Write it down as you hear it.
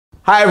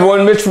Hi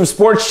everyone, Mitch from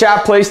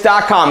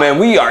SportsChatPlace.com, and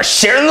we are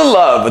sharing the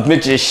love with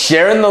Mitch's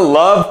Sharing the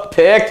Love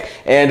pick.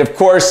 And of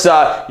course,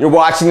 you're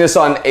watching this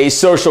on a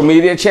social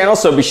media channel,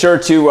 so be sure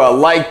to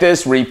like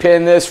this,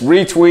 repin this,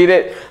 retweet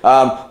it,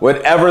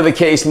 whatever the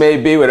case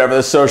may be, whatever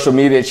the social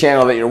media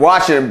channel that you're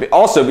watching. And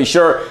also be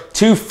sure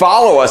to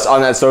follow us on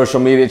that social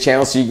media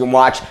channel so you can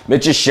watch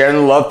Mitch's Sharing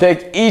the Love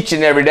pick each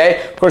and every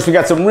day. Of course, we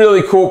got some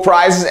really cool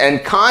prizes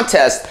and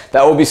contests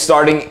that will be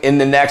starting in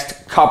the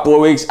next couple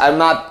of weeks.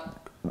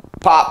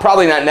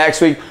 Probably not next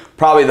week,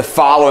 probably the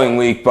following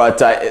week, but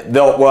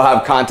we'll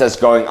have contests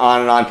going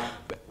on and on.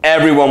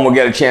 Everyone will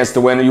get a chance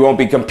to win. You won't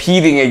be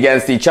competing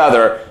against each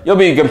other. You'll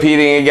be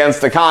competing against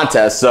the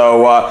contest.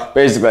 So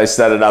basically I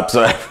set it up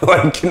so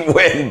everyone can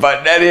win.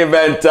 But in any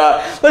event,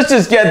 let's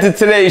just get to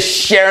today's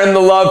Sharing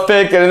the Love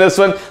pick. And in this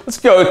one, let's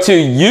go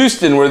to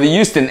Houston, where the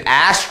Houston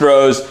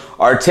Astros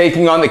are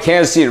taking on the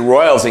Kansas City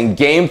Royals in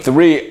Game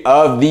 3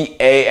 of the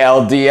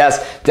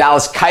ALDS.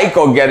 Dallas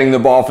Keuchel getting the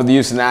ball for the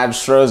Houston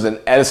Astros and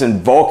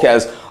Edinson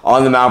Volquez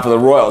on the mound for the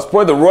Royals.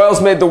 Boy, the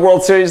Royals made the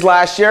World Series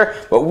last year,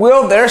 but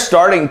will their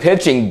starting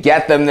pitching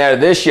get them there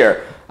this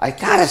year? I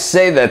gotta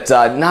say that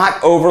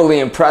not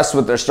overly impressed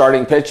with their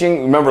starting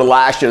pitching. Remember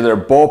last year, their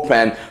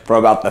bullpen from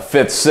about the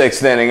 5th,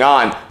 6th inning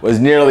on was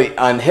nearly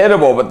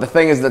unhittable. But the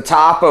thing is, the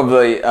top of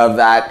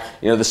that,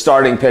 the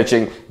starting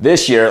pitching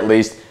this year at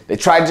least, they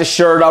tried to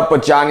shore it up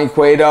with Johnny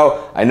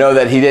Cueto. I know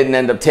that he didn't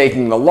end up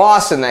taking the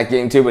loss in that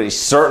game too, but he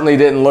certainly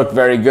didn't look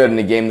very good in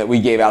the game that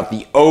we gave out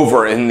the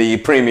over in the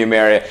premium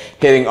area,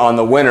 hitting on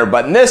the winner.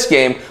 But in this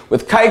game,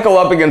 with Keuchel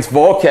up against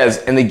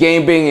Volquez and the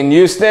game being in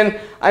Houston,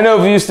 I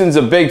know Houston's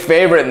a big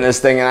favorite in this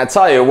thing, and I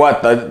tell you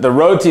what, the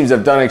road teams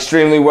have done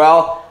extremely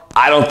well.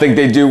 I don't think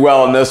they do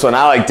well in this one.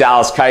 I like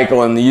Dallas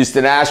Keuchel and the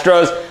Houston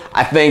Astros.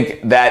 I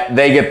think that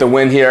they get the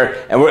win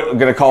here, and we're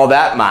going to call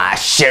that my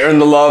Sharing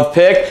the Love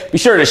pick. Be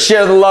sure to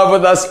share the love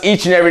with us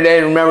each and every day,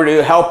 and remember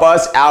to help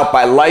us out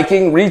by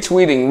liking,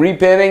 retweeting,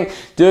 repinning,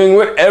 doing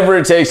whatever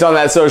it takes on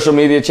that social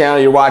media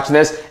channel you're watching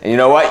this. And you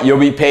know what? You'll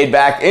be paid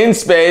back in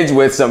spades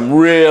with some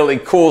really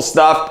cool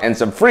stuff and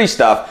some free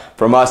stuff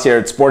from us here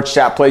at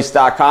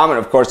SportsChatPlace.com, and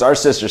of course our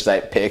sister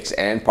site, Picks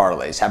and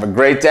Parlays. Have a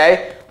great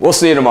day. We'll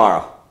see you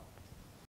tomorrow.